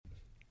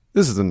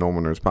This is the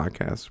Normal Nerds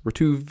Podcast, where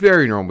two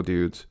very normal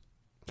dudes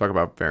talk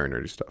about very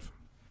nerdy stuff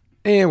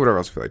and whatever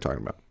else we feel like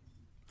talking about.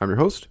 I'm your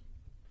host,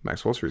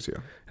 Maxwell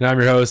Cerisio. And I'm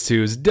your host,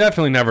 who's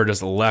definitely never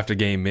just left a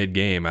game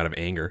mid-game out of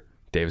anger,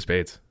 Dave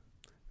Spades.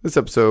 This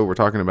episode, we're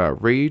talking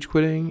about rage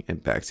quitting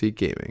and backseat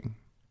gaming.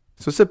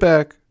 So sit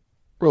back,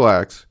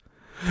 relax,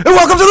 and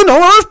welcome to the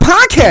Normal Nerds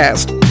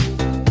Podcast!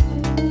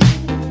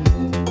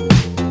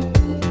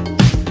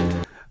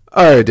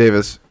 All right,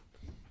 Davis.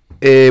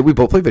 We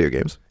both play video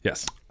games.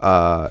 Yes.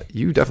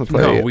 You definitely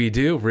play. No, we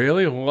do?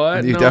 Really?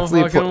 What? You no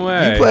definitely fucking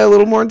way. You play a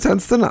little more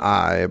intense than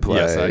I play.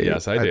 Yes,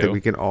 I do. I think we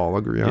can all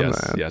agree on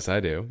that. Yes, I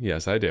do.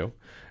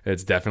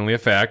 It's definitely a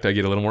fact. I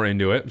get a little more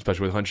into it,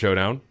 especially with Hunt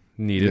Showdown.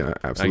 Need it. Yeah,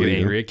 absolutely. I get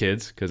angry at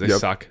kids because they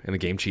suck and the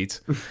game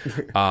cheats.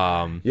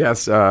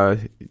 Yes.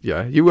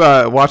 Yeah. You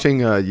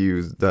watching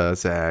you,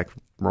 Zach,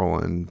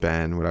 Roland,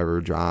 Ben,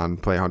 whatever, John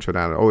play Hunt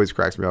Showdown. It always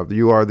cracks me up.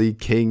 You are the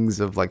kings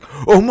of like,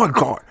 oh my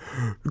god,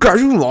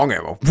 guys using long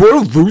ammo. What a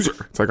loser!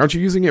 It's like, aren't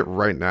you using it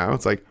right now?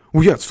 It's like,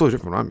 well, yeah, it's totally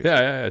different when I'm using it.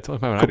 Yeah, it's totally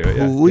fine when I do it.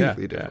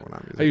 Completely different when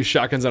I'm using it. I use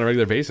shotguns on a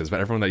regular basis,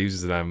 but everyone that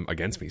uses them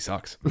against me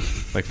sucks.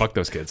 Like, fuck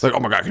those kids. It's like, oh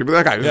my god, can you be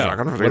that guy? Yeah,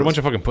 what a bunch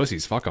of fucking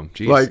pussies. Fuck them.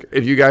 Jeez. Like,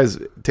 if you guys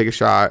take a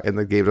shot and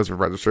the game doesn't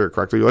register it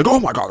correctly, you're like, oh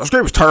my god, this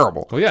game is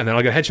terrible. Well, yeah, and then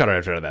I'll get a headshot right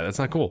after that. That's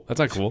not cool.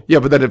 Yeah,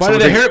 but then if why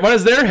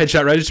does their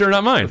headshot register,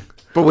 not mine?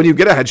 But when you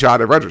get a headshot,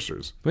 it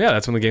registers. Well, yeah,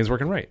 that's when the game's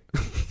working right.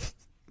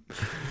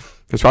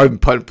 There's probably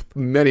been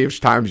many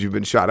times you've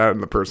been shot at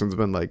and the person's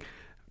been like,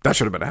 that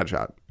should have been a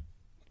headshot.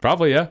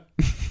 Probably, yeah.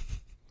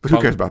 But who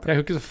cares about that? Yeah,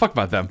 who gives a fuck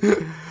about them?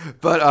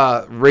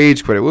 But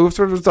rage quitting. Let's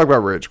talk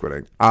about rage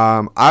quitting.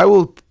 I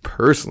will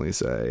personally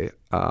say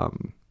I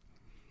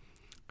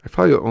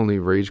probably only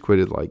rage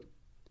quitted like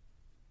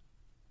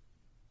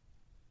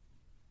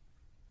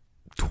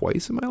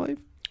twice in my life.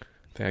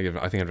 I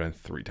think I've done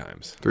 3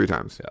 times. 3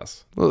 times.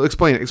 Yes. Well,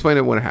 explain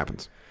it when it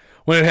happens.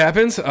 When it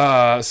happens,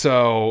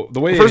 so the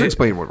way first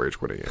explain what rage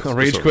quitting is.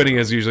 Rage quitting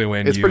is usually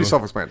when it's pretty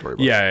self-explanatory.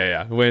 But.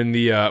 Yeah. When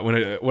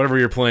whatever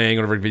you're playing,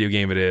 whatever video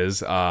game it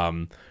is,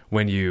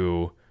 when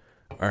you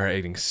are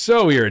getting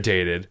so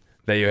irritated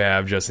that you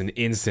have just an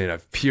instant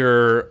of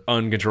pure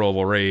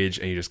uncontrollable rage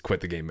and you just quit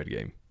the game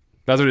mid-game.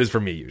 That's what it is for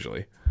me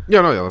usually.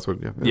 Yeah, that's what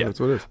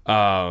it is.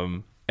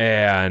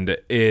 And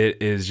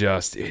it is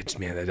just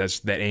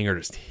that anger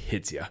just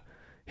hits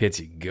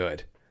you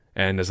good,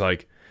 and it's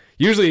like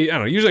usually I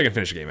can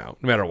finish a game out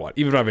no matter what.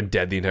 Even if I've been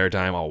dead the entire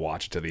time, I'll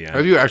watch it to the end.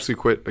 Have you actually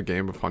quit a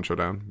game of Hunt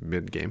Showdown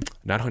mid game?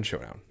 Not Hunt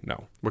Showdown,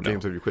 no. What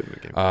games have you quit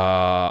mid game?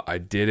 I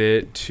did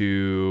it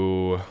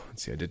to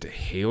I did to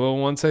Halo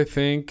once, I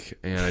think,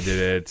 and I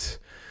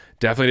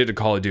definitely did to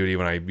Call of Duty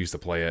when I used to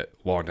play it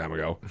a long time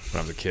ago when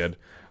I was a kid.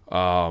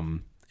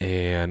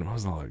 And what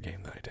was the other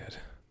game that I did?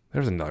 There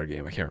was another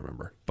game, I can't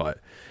remember. But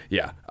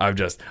yeah, I've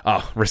just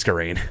Risk of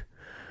Rain.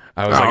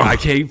 I was like, I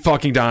keep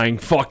fucking dying.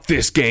 Fuck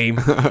this game.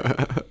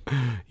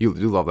 You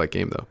love that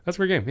game though. That's a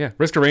great game, yeah.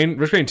 Risk of Rain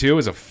 2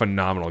 is a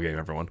phenomenal game,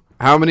 everyone.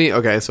 How many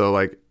so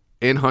like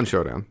in Hunt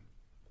Showdown,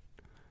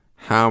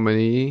 how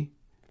many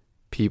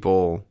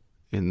people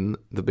in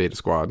the beta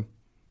squad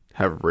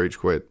have rage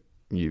quit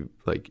you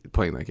like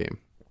playing that game?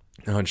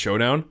 Hunt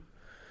Showdown?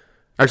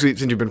 Actually,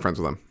 since you've been friends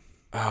with them.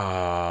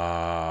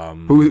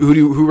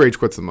 Who rage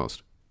quits the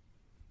most?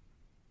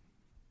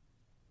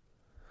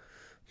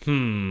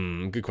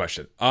 Good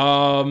question.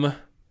 Roland,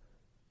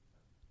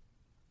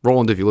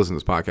 if you listen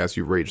to this podcast,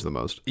 you rage the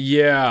most.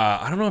 Yeah,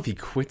 I don't know if he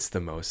quits the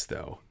most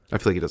though. I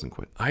feel like he doesn't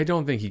quit. I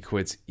don't think he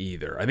quits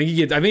either. I think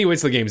he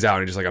waits till the game's out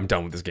and he's just like, I'm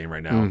done with this game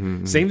right now.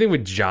 Mm-hmm. Same thing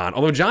with John.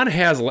 Although John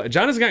has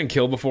gotten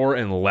killed before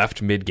and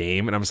left mid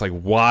game, and I'm just like,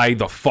 why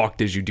the fuck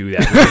did you do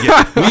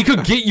that? We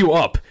could get you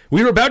up.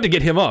 We were about to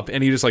get him up,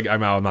 and he just like, I'm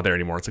not there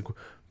anymore. It's like,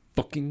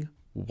 fucking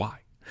why?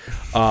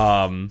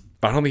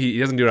 But I don't think he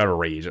doesn't do it out of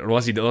rage,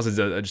 unless it's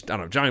just, I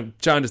don't know.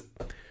 John just,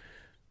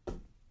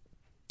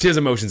 his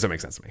emotions don't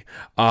make sense to me.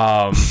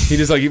 He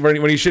just like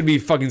when he should be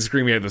fucking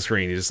screaming at the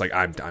screen, he's just like,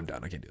 I'm done.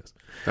 I can't do this.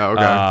 Oh,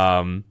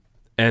 okay.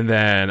 And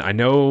then I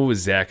know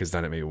Zach has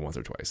done it maybe once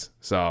or twice.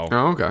 So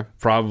okay.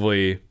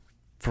 Probably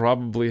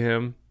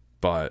him,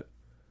 but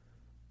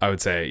I would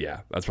say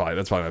yeah, that's probably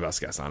my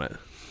best guess on it.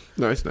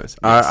 Nice. Yes.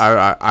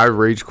 I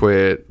rage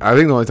quit. I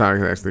think the only time I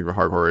can actually think of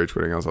hardcore rage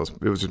quitting it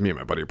was just me and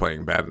my buddy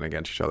playing Madden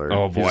against each other.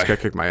 Oh boy, he just got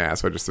kicked my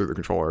ass. So I just threw the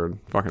controller and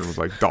fucking was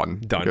like done.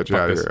 Get you Fuck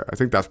out of this. here. I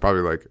think that's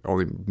probably like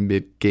only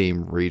mid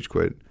game rage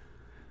quit.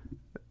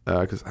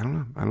 Because I don't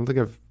know. I don't think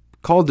I've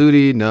Call of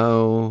Duty.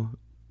 No,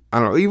 I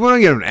don't know. Even when I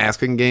get an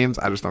asking games,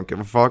 I just don't give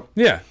a fuck.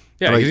 Yeah.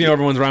 Because like,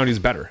 everyone's around you's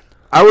better.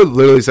 I would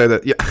literally say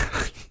that. Yeah.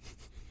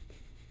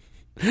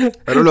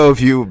 I don't know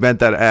if you meant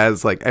that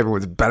as like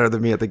everyone's better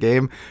than me at the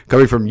game,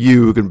 coming from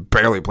you who can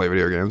barely play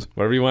video games.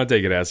 Whatever you want to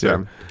take it as. Sir.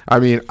 Yeah, I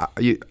mean,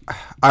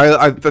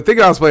 I think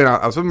I was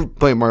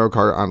playing Mario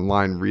Kart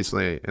online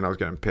recently, and I was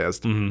getting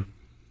pissed, and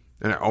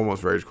I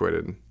almost rage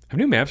quitted. Have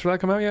new maps for that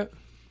come out yet?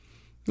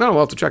 No, we'll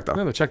have to check that.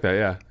 We'll have to check that.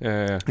 Yeah.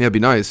 Yeah, it'd be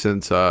nice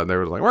since they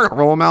were like, we're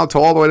gonna roll them out to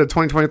all the way to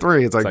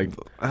 2023. It's like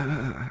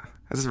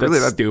is this really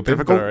that stupid?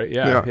 difficult? Right.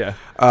 Yeah.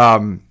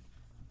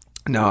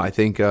 No, I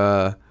think.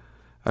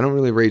 I don't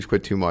really rage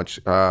quit too much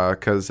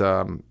because,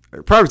 prime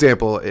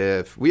example,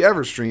 if we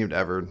ever streamed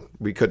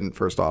we couldn't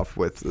first off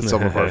with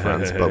some of our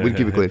friends, but we'd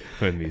keep it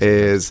clean,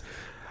 is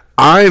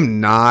I'm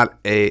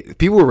not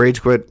people who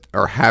rage quit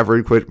or have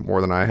rage quit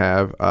more than I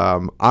have.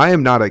 I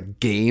am not a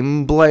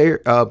game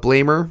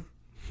blamer.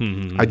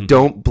 I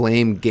don't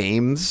blame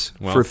games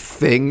for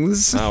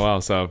things. Oh,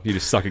 well, so you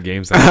just suck at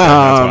games. That's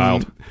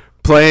wild.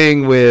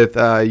 Playing with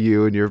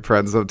you and your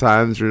friends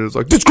sometimes, you're just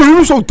like, this game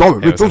is so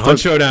dumb. Hunt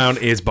Showdown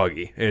is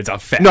buggy. It's a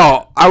fact.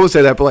 No, I would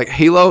say that, but like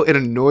Halo, it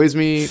annoys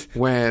me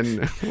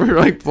when we're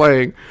like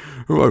playing.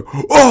 We're like,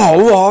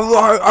 oh,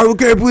 well, I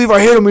can't believe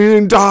I hit him and he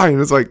didn't die. And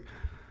it's like,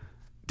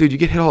 dude, you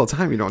get hit all the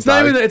time. You don't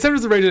die. It's not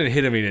just the rage didn't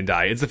hit him, he didn't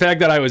die. It's the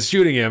fact that I was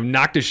shooting him,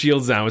 knocked his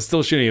shields down, was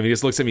still shooting him. He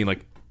just looks at me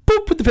like,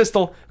 boop, with the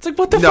pistol. It's like,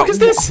 what the fuck is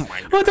this?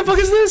 What the fuck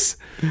is this?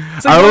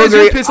 It's like, why is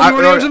your pistol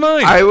more yours than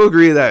mine? I will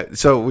agree that.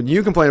 So when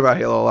you complain about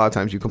Halo, a lot of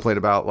times you complain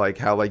about like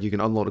how like you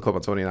can unload a clip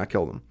on somebody and not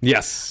kill them.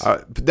 Yes.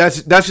 But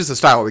that's just the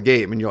style of the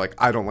game, and you're like,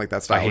 I don't like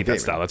that style. I hate of the that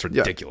game. style. That's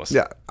ridiculous.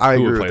 Yeah, I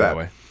agree with that.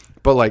 way?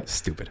 But like,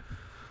 stupid.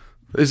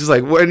 It's just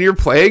like when you're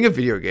playing a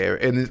video game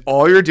and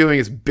all you're doing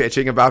is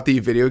bitching about the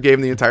video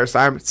game the entire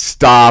time.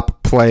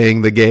 Stop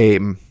playing the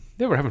game.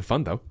 Yeah, we're having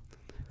fun though.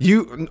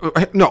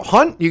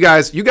 Hunt. You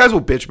guys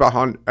will bitch about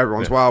Hunt every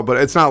once in a while, but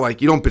it's not like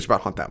you don't bitch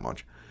about Hunt that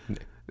much.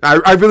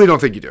 I really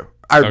don't think you do.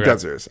 I'm dead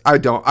serious. I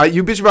don't.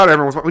 You bitch about it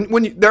every once in a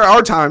while. There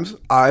are times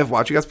I've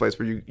watched you guys play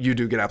where you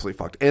do get absolutely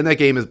fucked, and that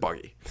game is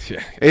buggy.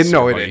 Yeah,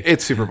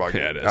 it's super buggy.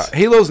 Yeah, it is.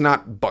 Halo's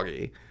not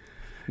buggy.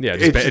 Yeah,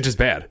 it's just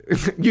bad.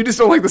 You just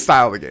don't like the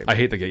style of the game. I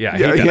hate the game. Yeah,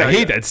 I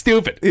hate that. It's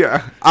stupid.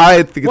 Yeah,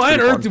 I think it's why on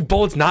earth do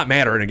bullets not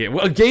matter in a game?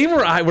 Well, a game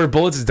where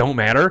bullets don't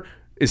matter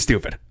is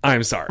stupid.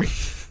 I'm sorry.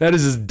 That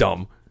is just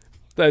dumb.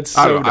 That's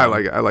so dumb. I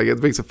like it.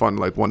 It makes it fun,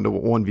 like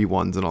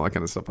 1v1s and all that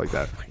kind of stuff like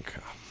that. Oh my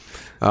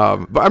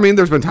God. But I mean,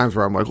 there's been times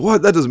where I'm like,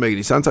 what? That doesn't make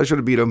any sense. I should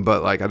have beat him,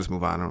 but like I just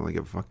move on. I don't really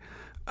give a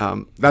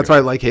fuck. That's why I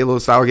like Halo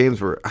style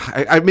games where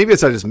maybe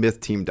it's not just myth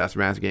team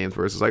deathmatch games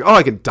where it's just like, oh,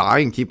 I can die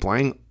and keep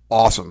playing.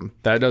 Awesome.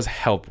 That does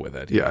help with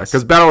it. Yeah,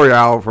 because Battle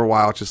Royale for a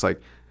while, it's just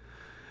like,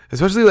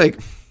 especially like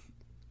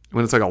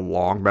when it's like a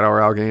long Battle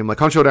Royale game, like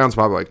Hunt Showdown's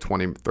probably like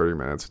 20, 30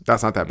 minutes.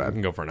 That's not that bad. You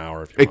can go for an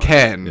hour if you want. It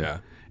can. Yeah.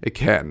 It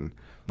can.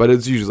 But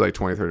it's usually like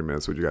 20, 30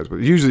 minutes with you guys. But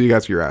usually you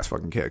guys get your ass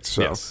fucking kicked.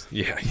 So. Yes.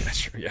 Yeah,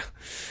 sure. Yeah.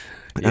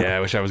 Yeah, I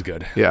wish I was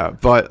good. Yeah,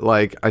 but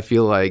like I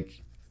feel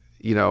like,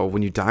 you know,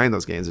 when you die in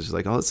those games, it's just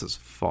like, oh, this is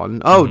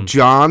fun. Oh,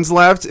 John's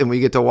left, and we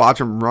get to watch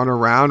him run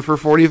around for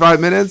 45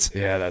 minutes.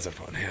 Yeah, that's a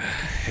fun. Yeah.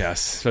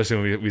 Yes, especially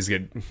when we just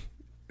get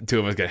two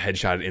of us get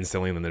headshotted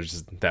instantly, and then there's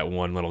just that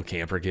one little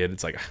camper kid.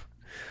 It's like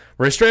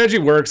where strategy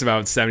works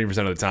about 70%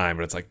 of the time,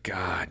 but it's like,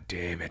 God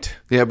damn it.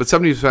 Yeah, but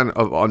 70%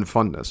 of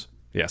unfunness.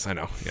 Yes, I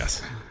know.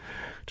 Yes.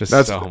 Just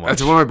that's so much.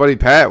 That's what my buddy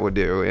Pat would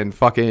do in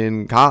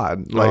fucking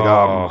COD, like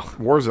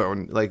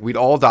Warzone. Like we'd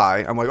all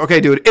die. I'm like,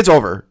 okay, dude, it's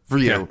over for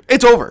you. Yeah.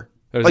 It's over.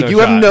 There's like no you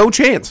shot. have no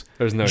chance.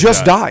 There's no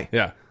just shot. Die.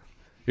 Yeah,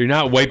 you're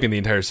not wiping the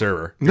entire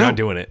server. You're not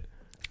doing it.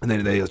 And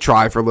then they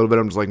try for a little bit.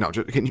 I'm just like, no,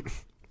 can you?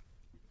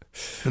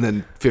 And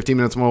then 15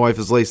 minutes, my wife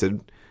is laced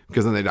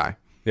because then they die.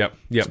 Yep.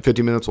 So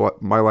 15 minutes,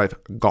 my life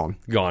gone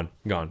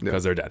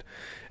because they're dead,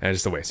 and it's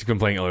just a waste. You've been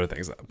playing other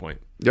things at that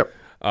point. Yep.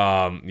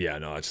 Yeah,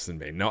 no, it's just in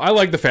vain. No, I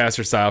like the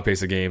faster style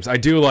pace of games. I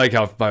do like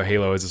how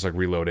Halo is just like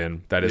reload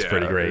in. That is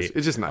pretty great.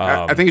 It's just not.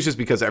 I think it's just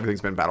because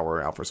everything's been Battle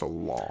Royale for so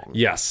long.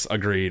 Yes,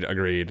 agreed.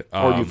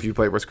 Or if you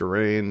play Risk of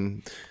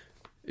Rain.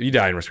 You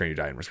die in Risk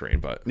of Rain,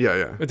 but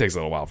yeah. It takes a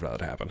little while for that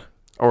to happen.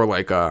 Or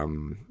like,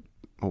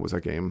 what was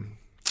that game?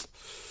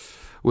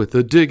 With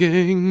the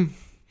digging.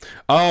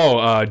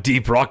 Oh,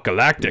 Deep Rock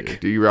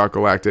Galactic. Deep Rock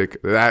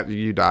Galactic. That,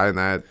 you die in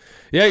that.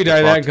 Yeah, you die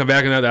in that and come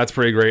back in that. That's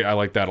pretty great. I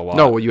like that a lot.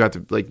 No, well, you have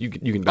to, like, you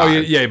can die. Oh,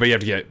 yeah, but you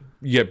have to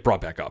get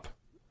brought back up.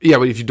 Yeah,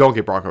 but if you don't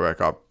get brought back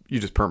up, you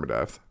just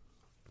permadeath.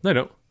 No, I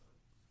don't.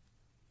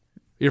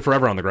 You're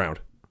forever on the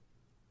ground.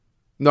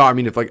 No, I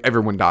mean if like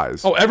everyone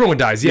dies. Oh, everyone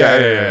dies.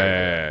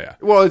 Yeah.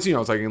 Well, it's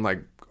it's like in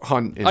like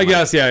Hunt. In, I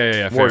guess.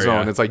 Yeah. Warzone. Fair,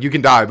 yeah. It's like you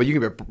can die, but you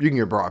can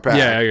get brought back.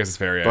 Yeah, I guess it's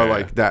fair. Yeah, but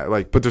like that,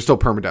 but there's still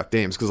permadeath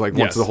games because like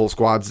once the whole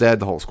squad's dead,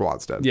 the whole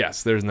squad's dead.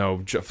 Yes, there's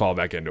no fall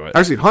back into it.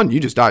 Actually, Hunt, you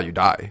just die. You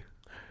die.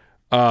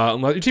 Your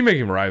teammate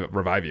can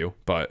revive you,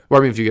 but well,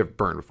 I mean, if you get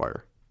burned with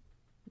fire.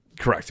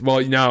 Correct. Well,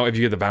 now if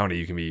you get the bounty,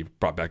 you can be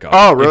brought back up.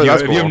 Oh, really?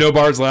 If you have no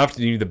bars left,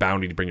 you need the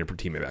bounty to bring your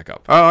teammate back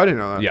up. Oh, I didn't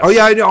know that. Yes. Oh,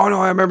 yeah, I know. Oh, no,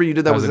 I remember you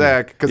did that with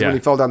Zach because when he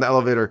fell down the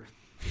elevator.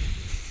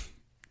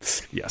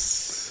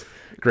 Yes.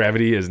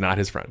 Gravity is not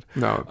his friend.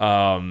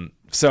 No.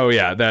 So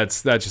yeah,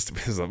 that's just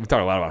we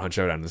talk a lot about Hunt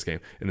Showdown in this game.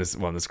 In this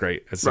one, that's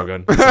great. It's so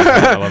good.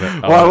 I love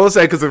it. I will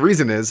say because the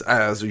reason is,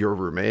 as your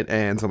roommate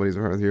and somebody's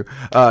in front of you,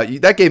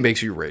 that game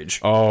makes you rage.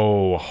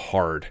 Oh,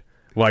 hard,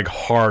 like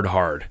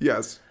hard.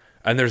 Yes.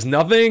 And there's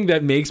nothing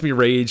that makes me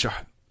rage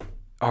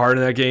hard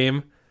in that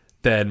game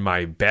than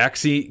my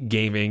backseat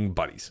gaming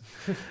buddies.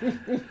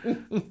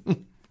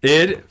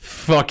 It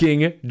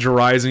fucking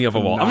drives me up a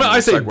wall.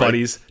 I say segue.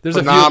 Buddies. There's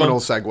phenomenal a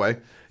few of them.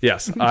 segue.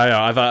 Yes,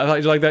 I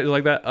thought you like that. You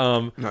like that?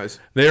 Nice.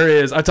 There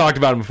is. I talked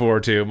about him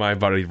before too. My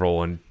buddy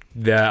Roland.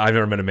 That I've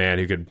never met a man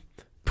who could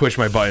push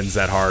my buttons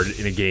that hard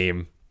in a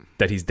game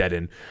that he's dead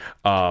in.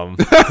 I'm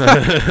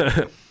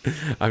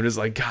just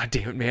like, God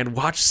damn it, man!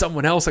 Watch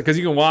someone else, because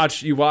you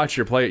watch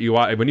your play.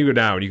 When you go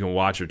down, you can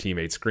watch your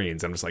teammates'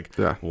 screens. I'm just like,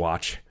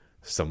 watch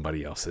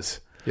somebody else's.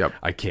 Yep.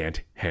 I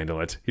can't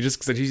handle it. He's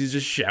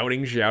just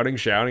shouting.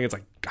 It's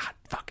like, God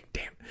fucking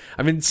damn.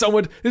 I mean,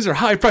 these are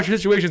high pressure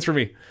situations for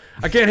me.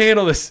 I can't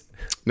handle this.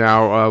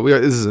 Now,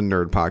 this is a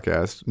nerd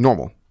podcast,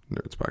 normal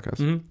nerds podcast.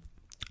 Mm-hmm.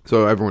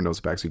 So everyone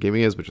knows what Backseat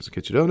Gaming is, but just in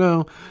case you don't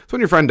know, it's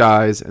when your friend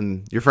dies,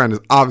 and your friend is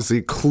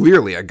obviously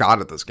clearly a god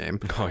at this game.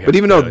 Oh, yeah, but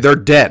even though they're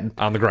dead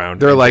on the ground,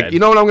 they're like, dead. You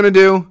know what I'm going to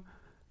do?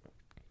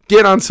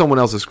 Get on someone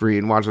else's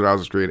screen, watch what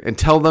else's screen, and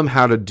tell them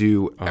how to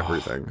do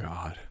everything. Oh,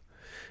 God.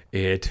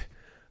 It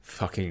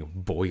fucking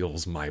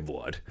boils my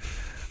blood.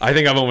 I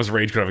think I've almost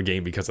rage quit of a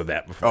game because of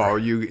that before.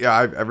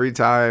 Every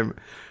time.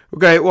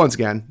 Okay, once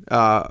again,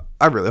 I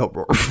really hope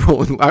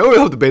Roland. I really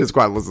hope the beta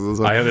squad listens to this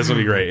one. I hope this will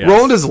be great. Yes.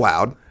 Roland is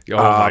loud. Oh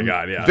my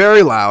God, yeah.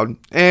 Very loud,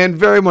 and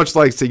very much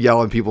likes to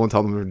yell at people and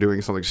tell them they're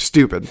doing something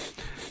stupid.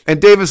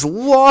 And Davis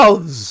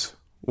loves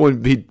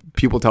when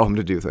people tell him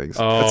to do things.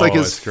 It's like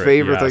his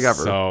favorite thing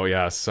ever.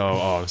 I'm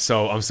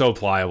so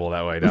pliable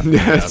that way. Definitely.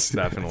 Yes,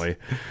 definitely.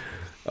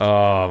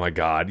 Oh my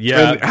God,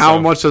 yeah. And how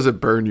much does it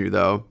burn you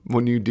though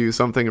when you do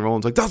something and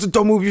Roland's like, "That's a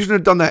dumb move. You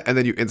shouldn't have done that," and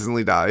then you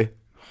instantly die.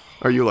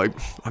 Are you like,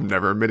 I'm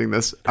never admitting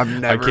this.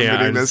 I'm never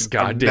admitting this.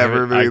 God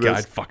damn it.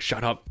 God, fuck,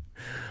 shut up.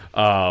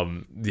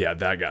 That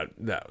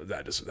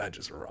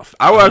just rough.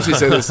 I would actually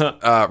say this.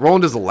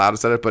 Roland is the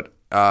loudest at it, but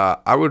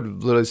I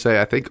would literally say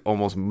I think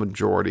almost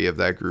majority of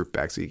that group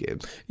Backseat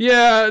Games.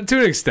 Yeah, to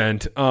an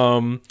extent.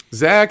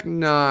 Zach,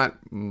 not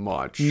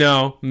much.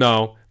 No.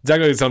 Zach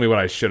will tell me what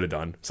I should have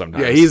done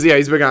sometimes. Yeah,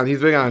 he's big on.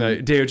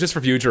 Dude, just for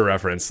future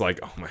reference, like,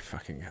 oh my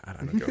fucking God,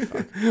 I don't give a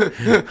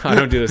fuck. I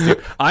don't do this.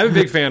 Dude. I'm a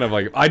big fan of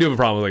I do have a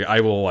problem with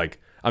I'm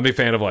a big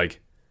fan of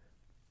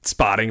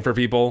spotting for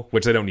people,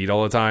 which they don't need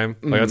all the time.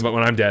 Like that's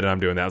when I'm dead and I'm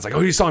doing that. It's like, oh,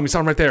 you saw him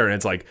right there, and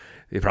it's like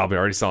they probably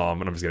already saw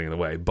him, and I'm just getting in the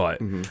way. But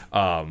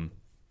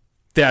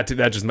that's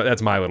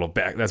my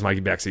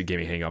Backseat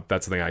Gaming hang up.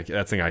 That's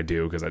the thing I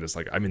do because I just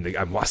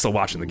I'm still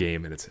watching the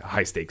game and it's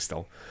high stakes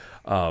still.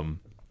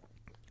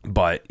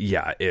 But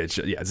yeah,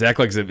 Zach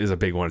is a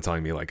big one of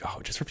telling me oh,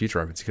 just for future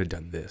reference, you could have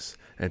done this.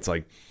 And it's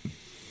like,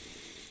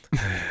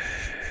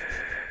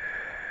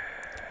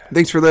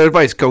 thanks for the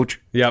advice, coach.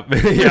 Yep.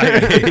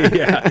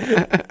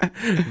 Yeah.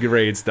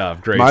 Great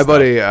stuff. My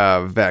buddy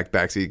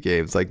Backseat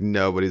Games,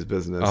 nobody's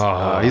business.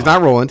 He's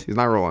not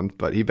Roland,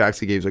 but he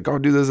Backseat Games oh,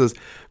 do this.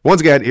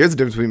 Once again, here's the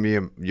difference between me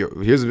and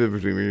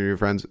your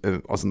friends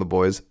and us and the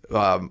boys.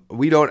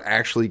 We don't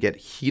actually get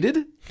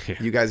heated.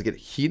 Yeah. You guys get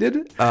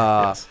heated.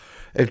 Yes.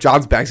 If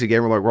John's Backseat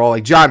Gamer, we're all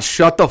like, John,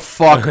 shut the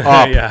fuck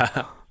up.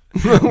 Yeah.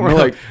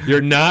 We're you're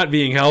not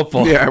being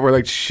helpful. Yeah, we're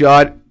like,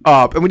 shut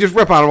up. And we just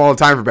rip on him all the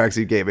time for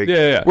Backseat Gaming.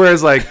 Yeah.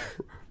 Whereas,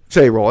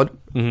 say, Roland,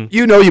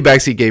 you know you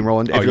Backseat Game,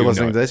 Roland, if you're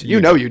listening to this.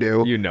 You know you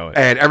do. You know it.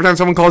 And every time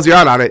someone calls you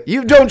out on it,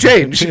 you don't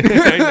change.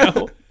 I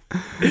know.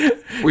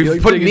 We've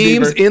put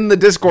memes in the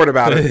Discord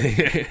about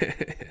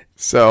it.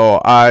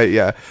 So,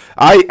 I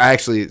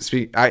actually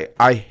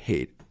I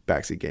hate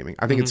Backseat Gaming.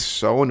 I think it's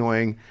so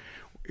annoying.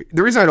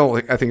 The reason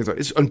I think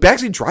it's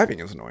backseat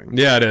driving is annoying.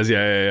 Yeah, it is.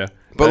 Yeah.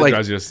 But that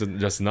drives you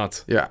just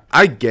nuts. Yeah,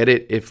 I get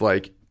it if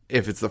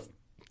it's the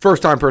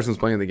first time person's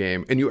playing the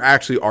game and you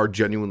actually are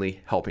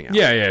genuinely helping out.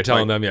 Yeah,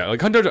 telling them. Yeah,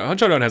 Hunter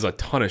Down has a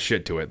ton of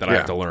shit to it that I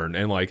have to learn,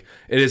 and it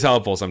is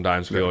helpful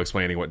sometimes for people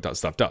explaining what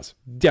stuff does.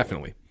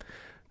 Definitely,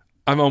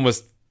 I'm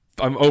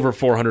over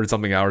 400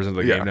 something hours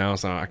into the game now,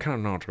 so I kind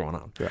of know what's going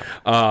on.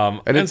 Yeah,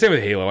 and same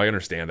with Halo. I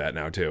understand that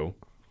now too.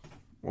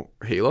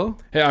 Halo?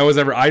 Hey, I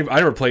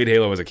never played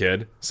Halo as a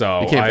kid,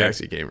 so you can't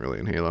Backseat Game really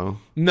in Halo.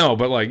 No,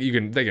 but they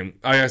can.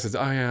 I guess it's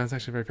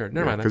actually very fair.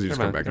 Never mind, because you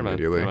just come back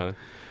immediately.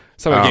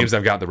 Some of the games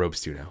I've got the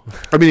ropes to now.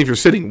 I mean, if you're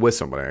sitting with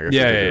somebody, I guess.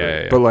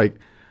 Yeah. But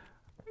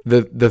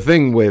the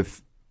thing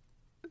with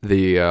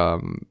the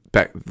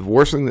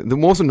worst thing, the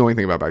most annoying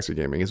thing about Backseat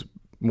Gaming is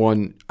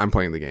one, I'm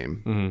playing the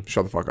game. Mm-hmm.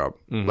 Shut the fuck up.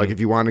 Mm-hmm. If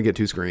you want to get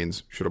 2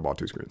 screens, should have bought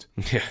 2 screens.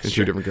 Yeah, and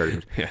 2 different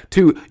characters. Yeah.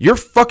 2, you're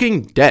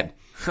fucking dead.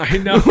 I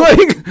know.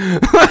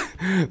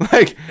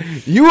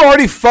 You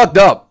already fucked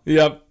up.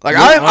 Yep.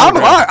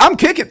 I'm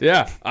kicking.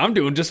 Yeah, I'm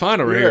doing just fine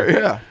over here.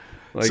 Yeah.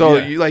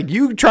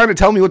 You trying to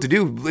tell me what to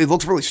do, it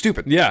looks really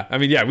stupid. Yeah, I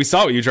mean, we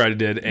saw what you tried to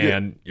did,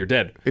 and you're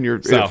dead. And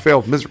it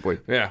failed miserably.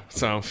 Yeah,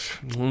 so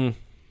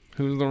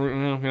who's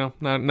the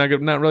not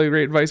good, not really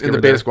great advice. In the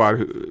beta squad,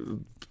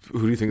 who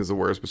do you think is the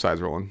worst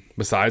besides Roland?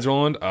 Besides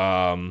Roland,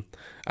 I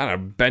don't know.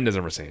 Ben doesn't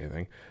ever say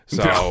anything,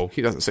 so no,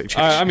 he doesn't say.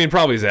 I mean,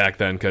 probably Zach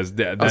then, because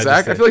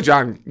Zach. I feel like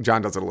John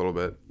does it a little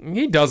bit.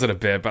 He does it a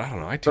bit, but I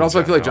don't know. But also,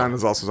 I feel like John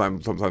is also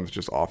sometimes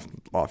just off.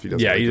 He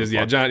does. Yeah, he does.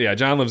 Yeah,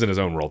 John lives in his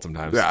own world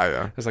sometimes.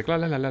 Yeah. It's like la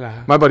la la la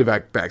la. My buddy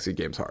Backseat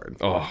Game's hard.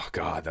 Oh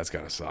God, that's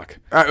gotta suck.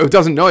 It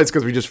doesn't know it's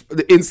because we just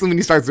instantly when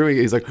he starts doing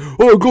it, he's like,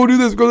 "Oh, go do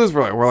this, go do this."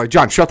 We're like,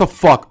 John, shut the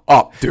fuck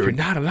up, dude. You're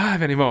not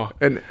alive anymore.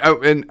 And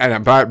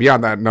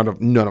beyond that, none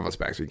of us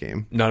Backseat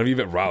Game. None of you,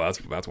 but wow,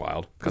 that's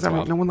wild. Because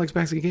no one likes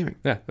Backseat Backseat Gaming.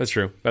 Yeah, that's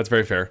true. That's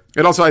very fair.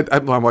 And also,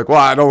 I'm like, well,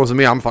 I don't listen to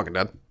me. I'm fucking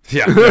dead.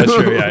 Yeah, that's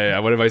true. Yeah.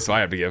 What advice do I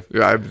have to give?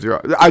 Yeah,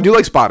 I do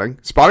like spotting.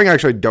 Spotting I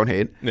actually don't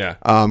hate. Yeah.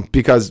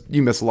 Because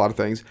you miss a lot of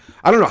things.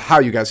 I don't know how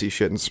you guys see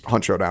shit in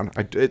Hunt Showdown.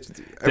 Takes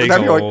a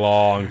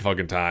long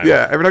fucking time.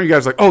 Yeah, every time you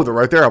guys are like, oh, they're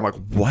right there. I'm like,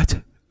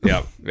 what?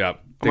 Yep. Like,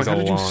 Takes how a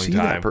did you long see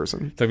time. that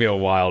person? Took me a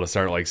while to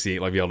start like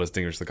seeing, like be able to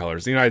distinguish the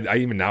colors. You know, I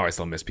even now I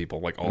still miss people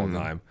like all the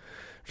time.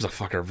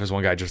 There's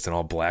one guy just in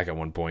all black at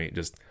one point,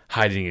 just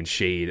hiding in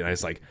shade, and I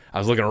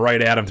was looking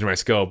right at him through my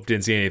scope,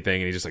 didn't see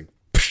anything, and he just like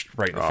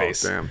right in the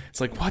face. Damn.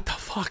 It's like, what the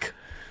fuck?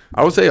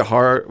 I would say if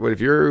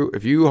you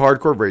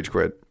hardcore rage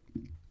quit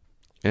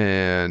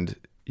and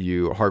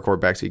you hardcore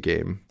backseat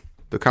game,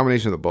 the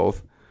combination of the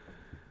both,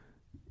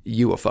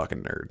 you a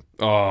fucking nerd.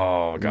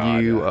 Oh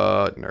god, you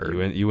a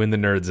nerd. You in the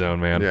nerd zone,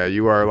 man. Yeah,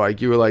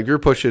 you're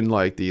pushing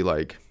like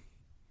the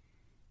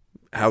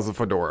how's the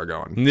fedora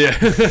going?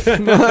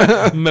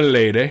 Yeah, my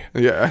lady.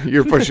 Yeah,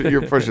 you're pushing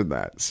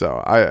that.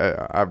 So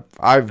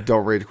I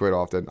don't rage quit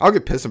often. I'll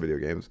get pissed in video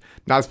games.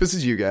 Not as pissed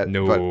as you get.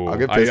 No, but I'll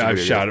get pissed. I've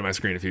shouted at my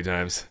screen a few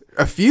times.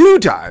 A few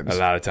times. A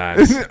lot of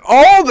times.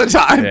 All the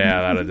time.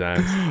 Yeah, a lot of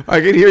times.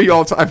 I can hear you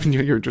all the time, and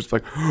you're just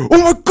like, oh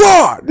my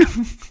god.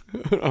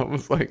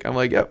 I'm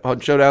like, yep.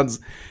 Hunt Showdowns.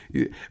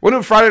 When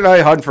a Friday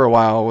night hunt for a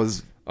while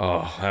was.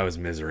 Oh, that was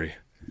misery.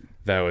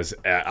 That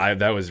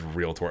was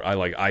real torture.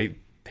 I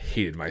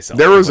hated myself.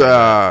 There was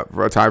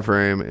a time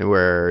frame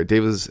where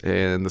Davis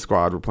and the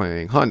squad were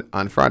playing Hunt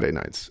on Friday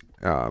nights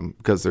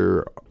because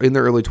they're in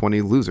their early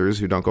 20s losers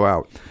who don't go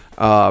out.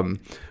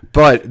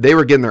 But they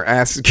were getting their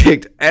asses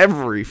kicked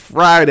every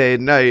Friday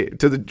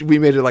night. We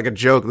made it like a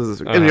joke.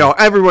 And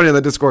everybody in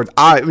the Discord.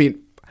 I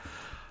mean,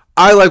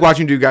 I like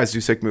watching you guys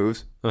do sick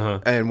moves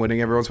and winning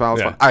every once in a while.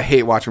 Yeah. I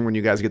hate watching when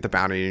you guys get the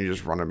bounty and you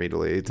just run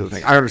immediately to the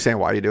thing. I understand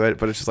why you do it,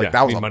 but it's just like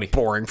that was a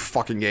boring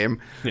fucking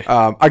game.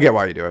 Yeah. I get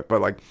why you do it, but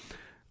like.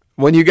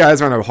 When you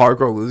guys are on a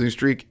hardcore losing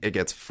streak, it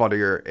gets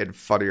funnier and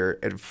funnier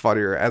and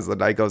funnier as the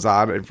night goes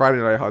on. And Friday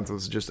Night Hunts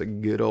was just a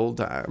good old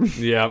time.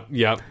 Yep.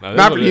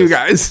 Not for you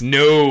guys.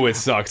 No, it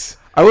sucks.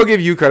 I will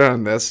give you credit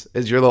on this,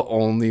 is you're the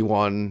only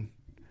one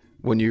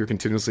when you're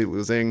continuously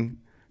losing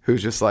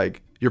who's just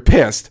like, you're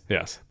pissed.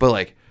 Yes. But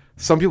like,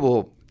 some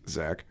people,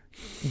 Zach,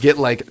 get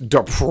like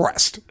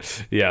depressed.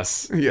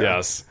 Yes.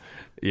 Yeah.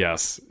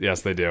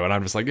 Yes, they do. And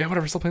I'm just like, yeah,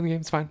 whatever, still playing the game.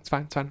 It's fine.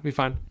 It'll be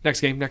fine.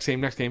 Next game.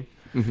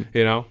 Mm-hmm.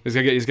 You know, he's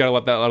got to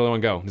let that other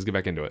one go. Just get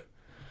back into it,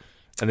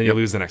 and then you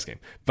lose the next game.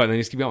 But then you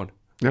just keep going.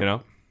 Yep. You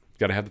know,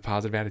 got to have the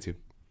positive attitude.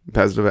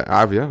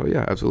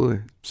 Yeah,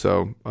 absolutely.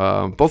 So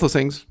both those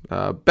things,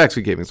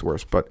 Backseat Gaming is the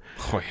worst. But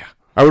yeah,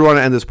 I would want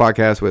to end this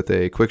podcast with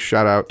a quick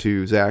shout out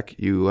to Zach.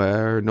 You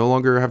no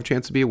longer have a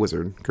chance to be a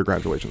wizard.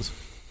 Congratulations.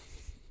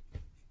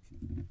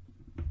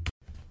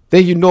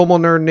 Thank you, Normal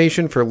Nerd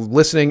Nation, for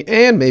listening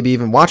and maybe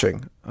even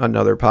watching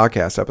another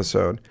podcast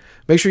episode.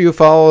 Make sure you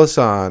follow us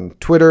on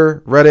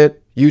Twitter, Reddit,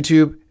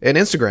 YouTube, and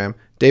Instagram.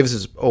 Davis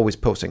is always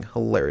posting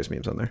hilarious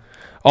memes on there.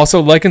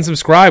 Also, like and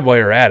subscribe while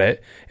you're at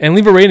it, and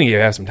leave a rating if you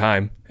have some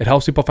time. It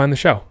helps people find the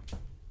show.